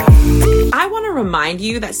remind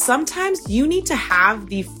you that sometimes you need to have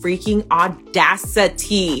the freaking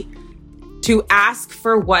audacity to ask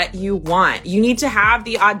for what you want. You need to have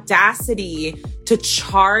the audacity to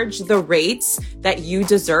charge the rates that you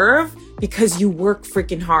deserve because you work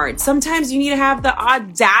freaking hard. Sometimes you need to have the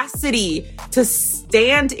audacity to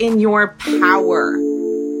stand in your power.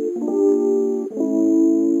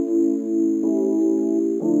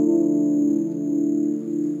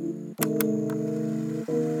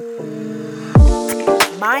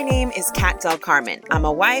 My name is Kat Del Carmen. I'm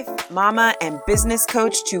a wife, mama, and business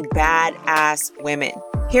coach to badass women.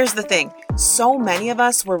 Here's the thing. So many of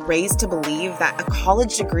us were raised to believe that a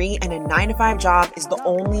college degree and a 9-to-5 job is the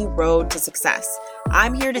only road to success.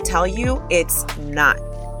 I'm here to tell you it's not.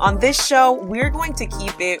 On this show, we're going to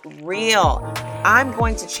keep it real. I'm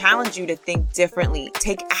going to challenge you to think differently,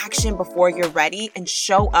 take action before you're ready, and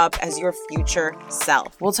show up as your future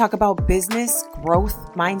self. We'll talk about business, growth,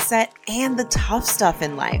 mindset, and the tough stuff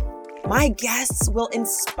in life. My guests will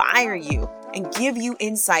inspire you and give you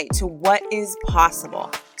insight to what is possible.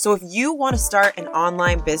 So if you want to start an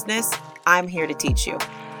online business, I'm here to teach you.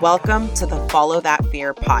 Welcome to the Follow That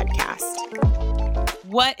Fear podcast.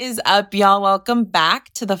 What is up, y'all? Welcome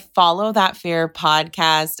back to the Follow That Fear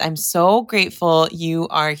podcast. I'm so grateful you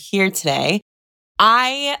are here today.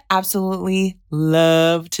 I absolutely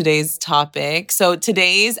love today's topic. So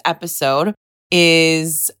today's episode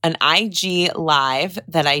is an IG live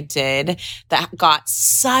that I did that got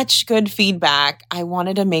such good feedback. I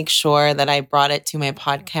wanted to make sure that I brought it to my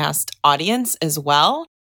podcast audience as well.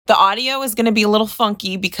 The audio is going to be a little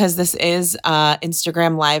funky because this is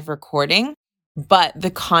Instagram live recording, but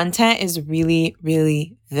the content is really,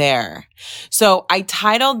 really there. So I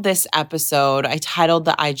titled this episode, I titled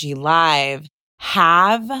the IG live,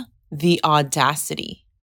 Have the Audacity.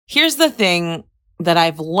 Here's the thing that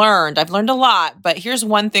I've learned a lot, but here's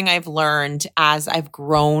one thing I've learned as I've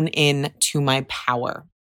grown into my power.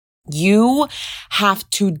 You have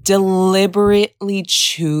to deliberately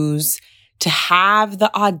choose to have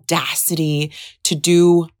the audacity to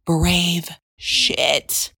do brave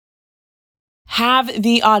shit. Have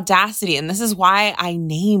the audacity. And this is why I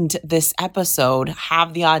named this episode,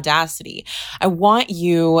 Have the Audacity. I want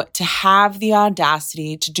you to have the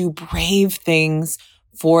audacity to do brave things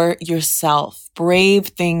for yourself, brave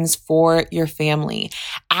things for your family.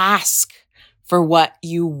 Ask for what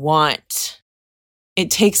you want.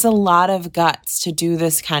 It takes a lot of guts to do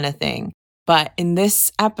this kind of thing. But in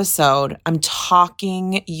this episode, I'm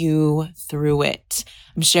talking you through it.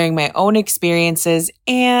 I'm sharing my own experiences,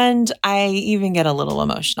 and I even get a little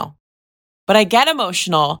emotional. But I get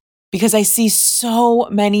emotional because I see so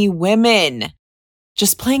many women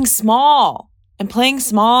just playing small and playing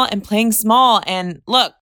small and playing small. And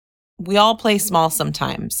look, we all play small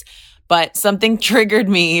sometimes, but something triggered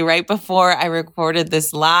me right before I recorded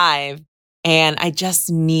this live. And I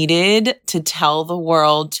just needed to tell the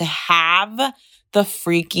world to have the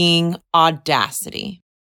freaking audacity.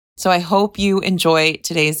 So I hope you enjoy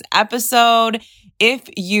today's episode. If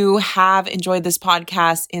you have enjoyed this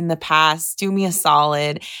podcast in the past, do me a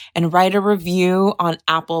solid and write a review on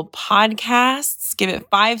Apple Podcasts. Give it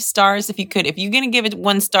 5 stars if you could. If you're going to give it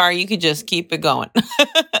 1 star, you could just keep it going.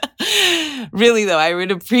 Really, though, I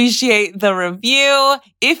would appreciate the review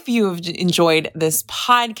if you've enjoyed this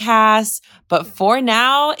podcast. But for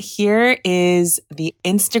now, here is the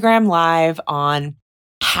Instagram live on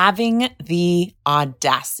having the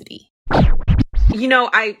audacity. You know,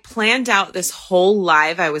 I planned out this whole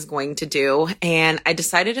live I was going to do, and I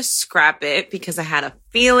decided to scrap it because I had a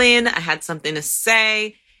feeling, I had something to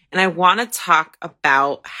say, and I want to talk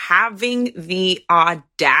about having the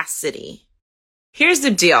audacity. Here's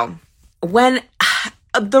the deal.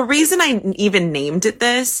 The reason I even named it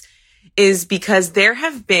this is because there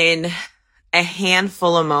have been a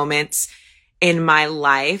handful of moments in my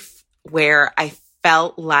life where I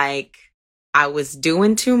felt like I was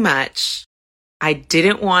doing too much. I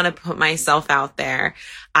didn't want to put myself out there.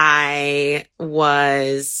 I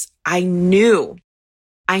knew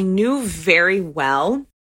very well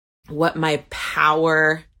what my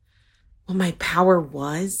power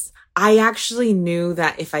was. I actually knew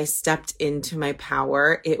that if I stepped into my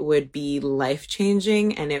power, it would be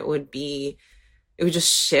life-changing, and it would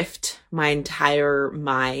just shift my entire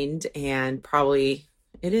mind, and probably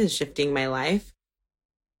it is shifting my life.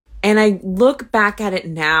 And I look back at it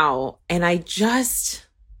now, and I just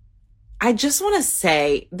want to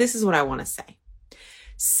say, this is what I want to say.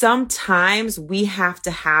 Sometimes we have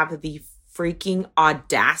to have the freaking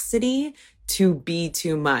audacity to be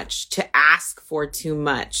too much, to ask for too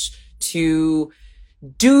much, to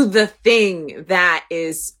do the thing that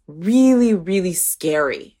is really, really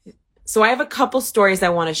scary. So I have a couple stories I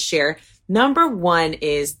want to share. Number one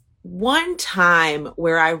is one time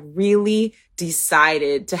where I really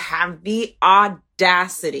decided to have the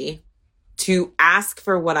audacity to ask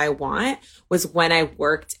for what I want was when I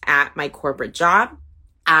worked at my corporate job.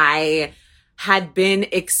 I had been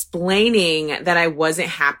explaining that I wasn't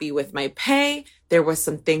happy with my pay. There was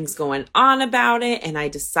some things going on about it. And I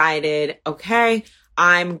decided, okay,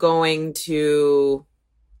 I'm going to,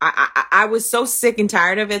 I was so sick and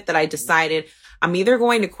tired of it that I decided I'm either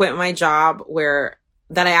going to quit my job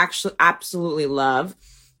that I actually absolutely love,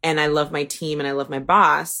 and I love my team and I love my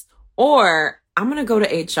boss, or I'm going to go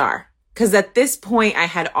to HR. Because at this point, I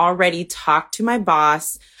had already talked to my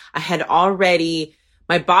boss.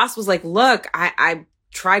 My boss was like, look, I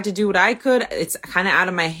tried to do what I could. It's kind of out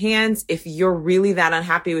of my hands. If you're really that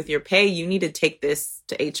unhappy with your pay, you need to take this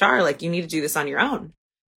to HR. Like, you need to do this on your own.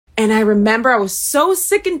 And I remember I was so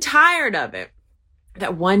sick and tired of it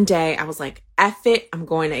that one day I was like, F it, I'm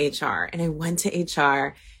going to HR. And I went to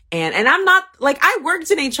HR, and I'm not like, I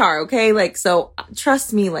worked in HR. Okay. Like, so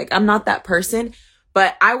trust me, like, I'm not that person,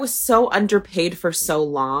 but I was so underpaid for so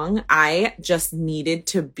long. I needed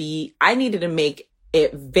to make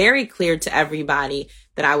it very clear to everybody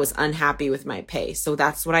that I was unhappy with my pay. So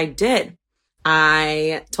that's what I did.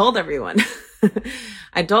 I told everyone.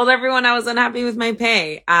 I told everyone I was unhappy with my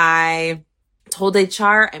pay. I told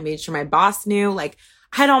HR. I made sure my boss knew. Like,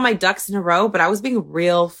 I had all my ducks in a row, but I was being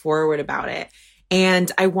real forward about it.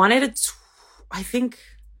 And I wanted to, I think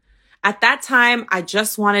at that time, I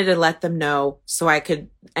just wanted to let them know so I could,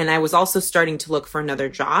 and I was also starting to look for another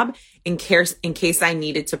job in case I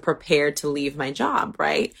needed to prepare to leave my job,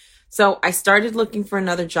 right? So I started looking for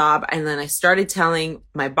another job, and then I started telling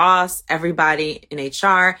my boss, everybody in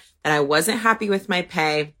HR, that I wasn't happy with my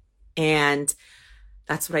pay, and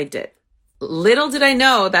that's what I did. Little did I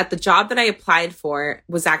know that the job that I applied for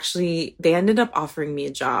was actually, they ended up offering me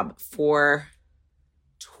a job for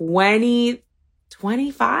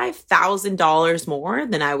 $25,000 more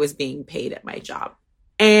than I was being paid at my job.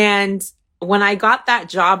 And when I got that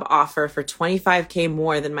job offer for $25,000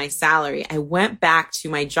 more than my salary, I went back to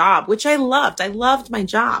my job, which I loved. I loved my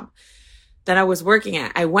job that I was working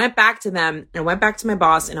at. I went back to them. I went back to my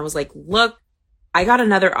boss, and I was like, look, I got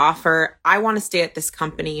another offer. I want to stay at this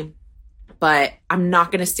company, but I'm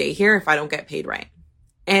not going to stay here if I don't get paid right.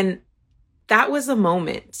 And that was a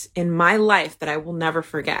moment in my life that I will never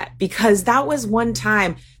forget, because that was one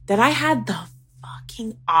time that I had the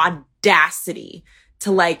fucking audacity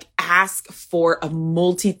to like ask for a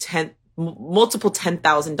multiple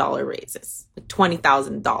 $10,000 raises,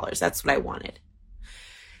 $20,000. That's what I wanted.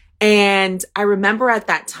 And I remember at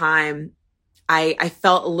that time, I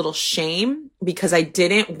felt a little shame because I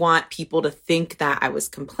didn't want people to think that I was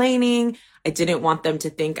complaining. I didn't want them to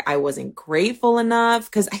think I wasn't grateful enough,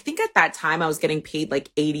 because I think at that time I was getting paid like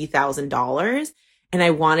 $80,000, and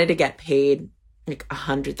I wanted to get paid like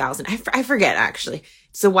 $100,000. I forget, actually.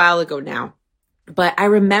 It's a while ago now. But I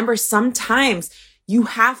remember sometimes you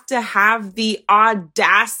have to have the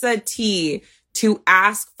audacity to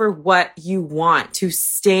ask for what you want, to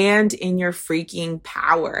stand in your freaking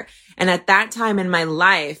power. And at that time in my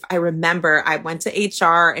life, I remember I went to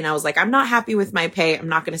HR and I was like, I'm not happy with my pay. I'm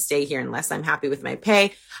not going to stay here unless I'm happy with my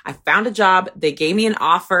pay. I found a job. They gave me an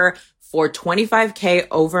offer for $25,000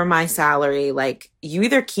 over my salary. Like, you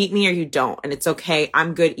either keep me or you don't. And it's okay.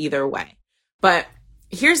 I'm good either way. But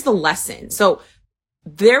here's the lesson. So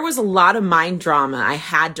there was a lot of mind drama I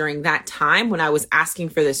had during that time when I was asking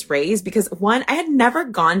for this raise, because one, I had never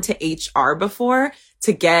gone to HR before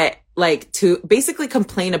to basically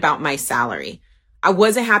complain about my salary. I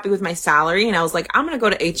wasn't happy with my salary, and I was like, I'm going to go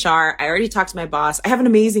to HR. I already talked to my boss. I have an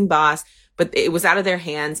amazing boss, but it was out of their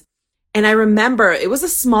hands. And I remember it was a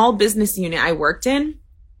small business unit I worked in,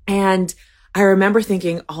 and I remember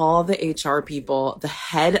thinking all the HR people, the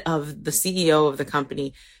head of the CEO of the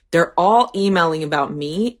company, they're all emailing about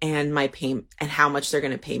me and my pay and how much they're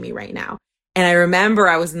going to pay me right now. And I remember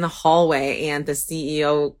I was in the hallway, and the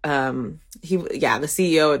CEO, the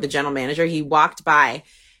CEO, the general manager, he walked by,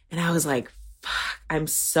 and I was like, fuck, I'm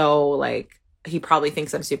so like, he probably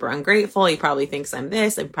thinks I'm super ungrateful. He probably thinks I'm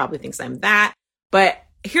this. He probably thinks I'm that. But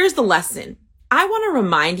here's the lesson. I want to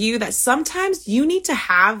remind you that sometimes you need to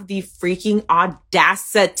have the freaking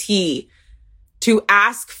audacity to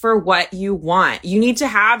ask for what you want. You need to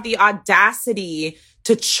have the audacity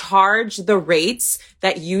to charge the rates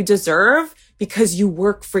that you deserve because you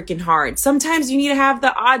work freaking hard. Sometimes you need to have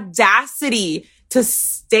the audacity to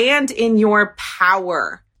stand in your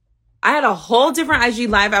power. I had a whole different IG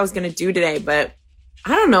live I was going to do today, but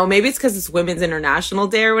I don't know, maybe it's because it's Women's International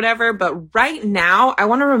Day or whatever, but right now I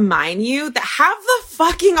want to remind you that have the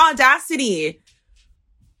fucking audacity.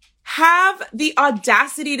 Have the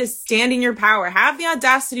audacity to stand in your power. Have the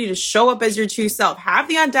audacity to show up as your true self. Have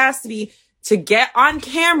the audacity to get on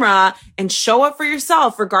camera and show up for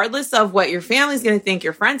yourself, regardless of what your family's going to think,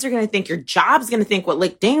 your friends are going to think, your job's going to think, what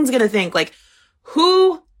LinkedIn's going to think. Like,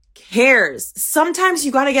 who cares? Sometimes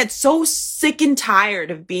you got to get so sick and tired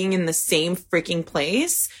of being in the same freaking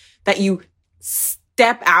place that you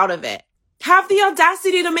step out of it. Have the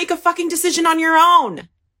audacity to make a fucking decision on your own.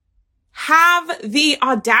 Have the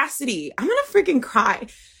audacity. I'm gonna freaking cry.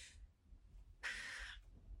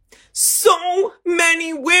 So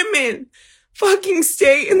many women fucking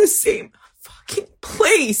stay in the same fucking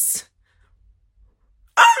place.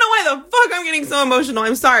 I don't know why the fuck I'm getting so emotional.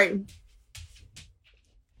 I'm sorry.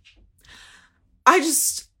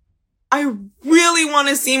 I really want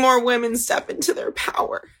to see more women step into their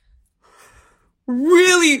power.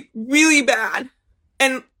 Really, really bad.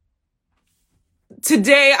 And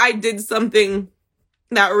today I did something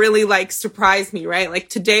that really like surprised me, right? Like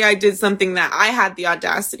today I did something that I had the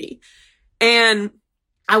audacity, and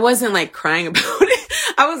I wasn't like crying about it.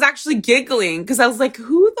 I was actually giggling because I was like,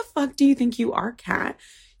 who the fuck do you think you are, Kat?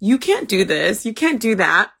 You can't do this. You can't do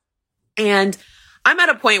that. And I'm at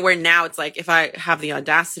a point where now it's like, if I have the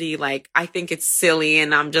audacity, like I think it's silly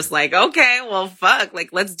and I'm just like, okay, well, fuck, like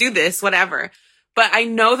let's do this, whatever. But I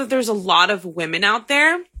know that there's a lot of women out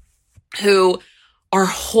there who are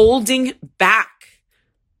holding back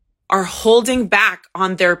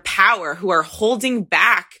on their power, who are holding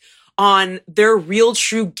back on their real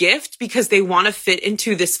true gift because they want to fit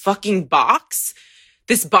into this fucking box.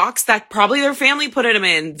 This box that probably their family put them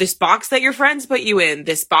in, this box that your friends put you in,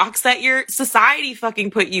 this box that your society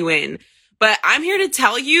fucking put you in. But I'm here to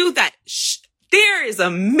tell you that there is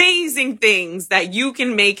amazing things that you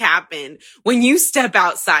can make happen when you step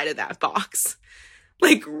outside of that box.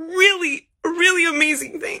 Like really, really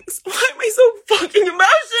amazing things. Why am I so fucking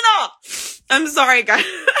emotional? I'm sorry, guys.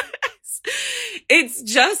 It's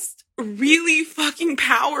just really fucking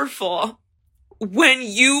powerful when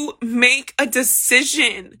you make a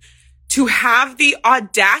decision to have the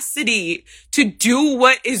audacity to do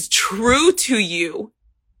what is true to you.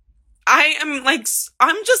 I'm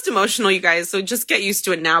just emotional, you guys, so just get used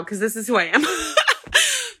to it now because this is who I am.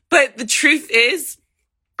 But the truth is,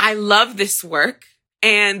 I love this work.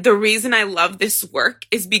 And the reason I love this work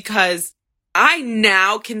is because I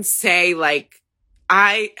now can say, like,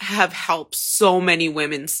 I have helped so many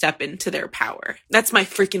women step into their power. That's my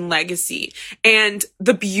freaking legacy. And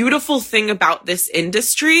the beautiful thing about this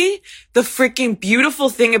industry, the freaking beautiful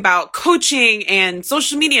thing about coaching and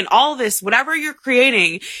social media and all this, whatever you're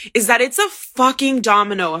creating, is that it's a fucking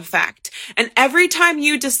domino effect. And every time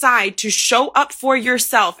you decide to show up for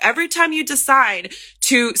yourself, every time you decide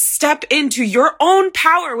to step into your own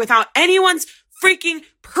power without anyone's freaking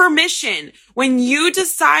permission, when you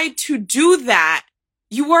decide to do that,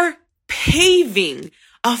 you are paving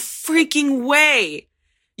a freaking way.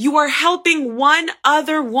 You are helping one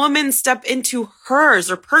other woman step into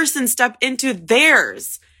hers or person step into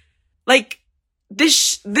theirs. Like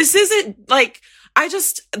this isn't like,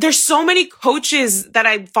 there's so many coaches that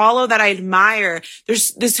I follow that I admire.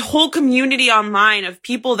 There's this whole community online of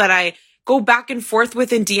people that I go back and forth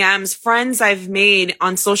with in DMs, friends I've made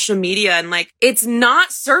on social media. And like, it's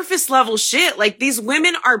not surface level shit. Like these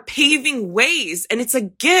women are paving ways, and it's a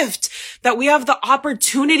gift that we have the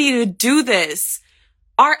opportunity to do this.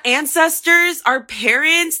 Our ancestors, our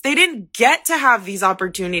parents, they didn't get to have these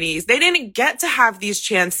opportunities. They didn't get to have these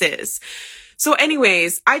chances. So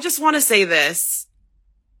anyways, I just want to say this.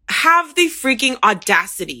 Have the freaking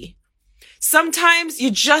audacity. Sometimes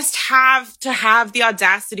you just have to have the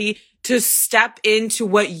audacity to step into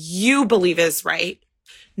what you believe is right,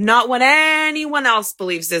 not what anyone else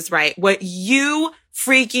believes is right, what you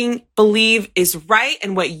freaking believe is right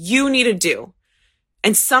and what you need to do.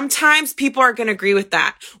 And sometimes people are going to agree with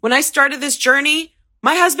that. When I started this journey,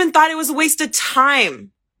 my husband thought it was a waste of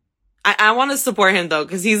time. I want to support him though,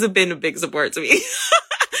 because he's been a big support to me.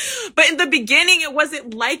 But in the beginning, it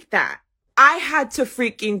wasn't like that. I had to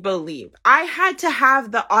freaking believe. I had to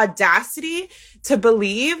have the audacity to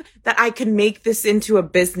believe that I could make this into a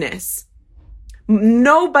business.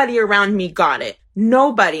 Nobody around me got it.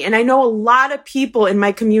 Nobody. And I know a lot of people in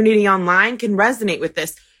my community online can resonate with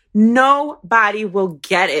this. Nobody will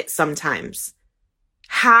get it sometimes.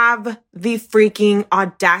 Have the freaking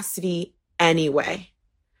audacity anyway.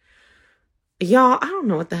 Y'all, I don't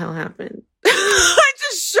know what the hell happened. I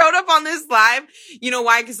just showed up on this live. You know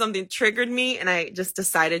why? Because something triggered me and I just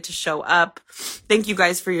decided to show up. Thank you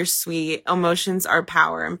guys for your sweet emotions are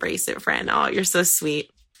power. Embrace it, friend. Oh, you're so sweet.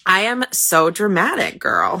 I am so dramatic,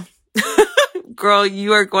 girl. Girl,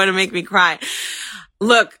 you are going to make me cry.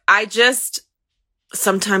 Look,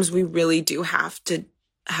 sometimes we really do have to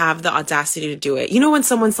have the audacity to do it. You know, when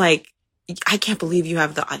someone's like, I can't believe you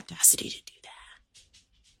have the audacity to do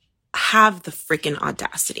that. Have the freaking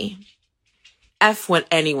audacity. F what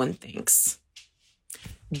anyone thinks.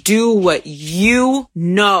 Do what you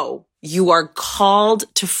know you are called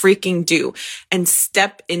to freaking do and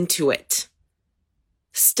step into it.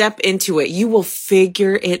 Step into it. You will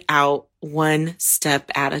figure it out one step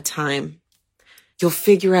at a time. You'll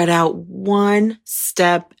figure it out one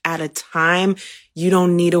step at a time. You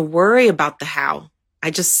don't need to worry about the how.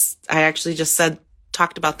 I actually just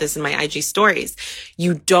talked about this in my IG stories.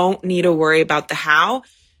 You don't need to worry about the how.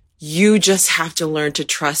 You just have to learn to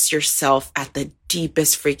trust yourself at the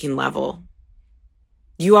deepest freaking level.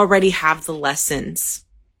 You already have the lessons.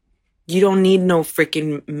 You don't need no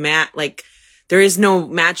freaking there is no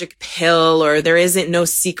magic pill or there isn't no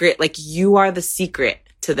secret. Like, you are the secret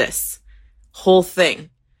to this whole thing.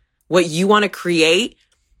 What you want to create,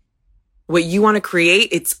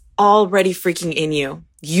 it's already freaking in you.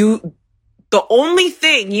 The only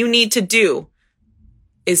thing you need to do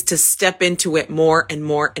is to step into it more and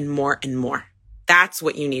more and more and more. That's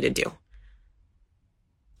what you need to do.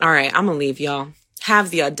 All right, I'm going to leave y'all.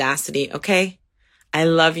 Have the audacity, okay? I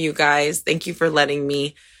love you guys. Thank you for letting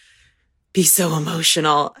me be so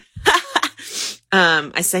emotional.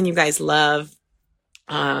 I send you guys love.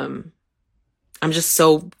 I'm just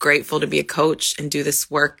so grateful to be a coach and do this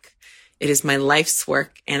work. It is my life's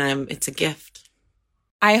work and it's a gift.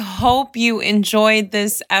 I hope you enjoyed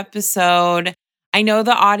this episode. I know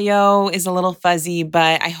the audio is a little fuzzy,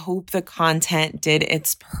 but I hope the content did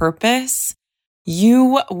its purpose.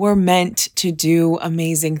 You were meant to do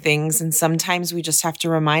amazing things, and sometimes we just have to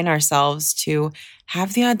remind ourselves to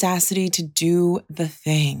have the audacity to do the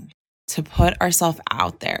thing, to put ourselves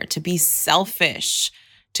out there, to be selfish,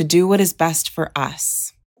 to do what is best for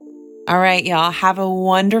us. All right, y'all, have a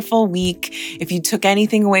wonderful week. If you took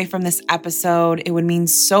anything away from this episode, it would mean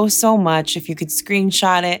so, so much if you could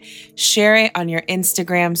screenshot it, share it on your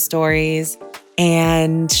Instagram stories,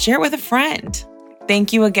 and share it with a friend.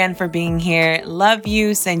 Thank you again for being here. Love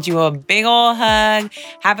you. Send you a big ol' hug.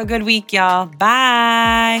 Have a good week, y'all.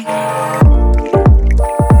 Bye.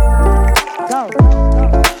 Go.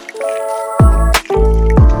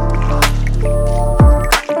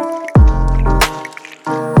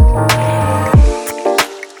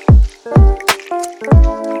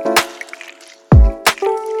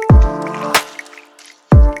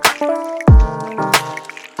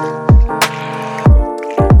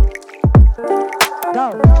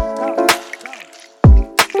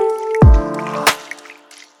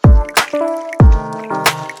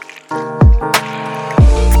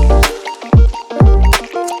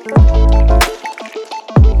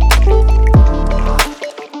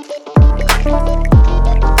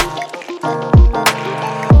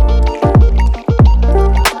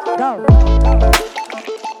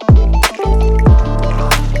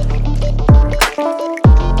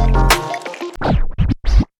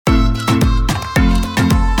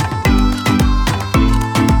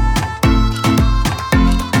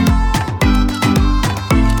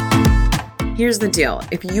 Here's the deal.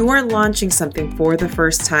 If you are launching something for the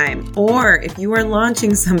first time, or if you are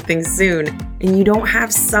launching something soon and you don't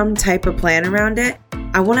have some type of plan around it,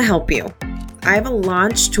 I want to help you. I have a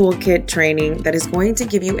launch toolkit training that is going to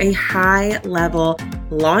give you a high-level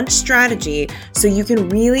launch strategy so you can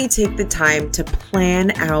really take the time to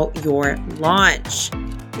plan out your launch.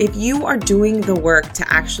 If you are doing the work to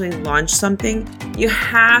actually launch something, you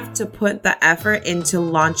have to put the effort into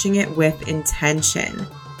launching it with intention.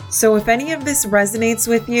 So if any of this resonates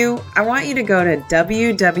with you, I want you to go to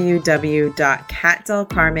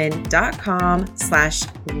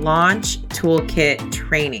www.katdelcarmen.com/launch toolkit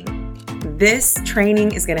training. This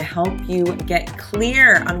training is going to help you get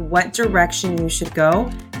clear on what direction you should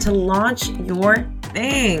go to launch your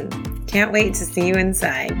thing. Can't wait to see you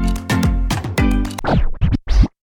inside.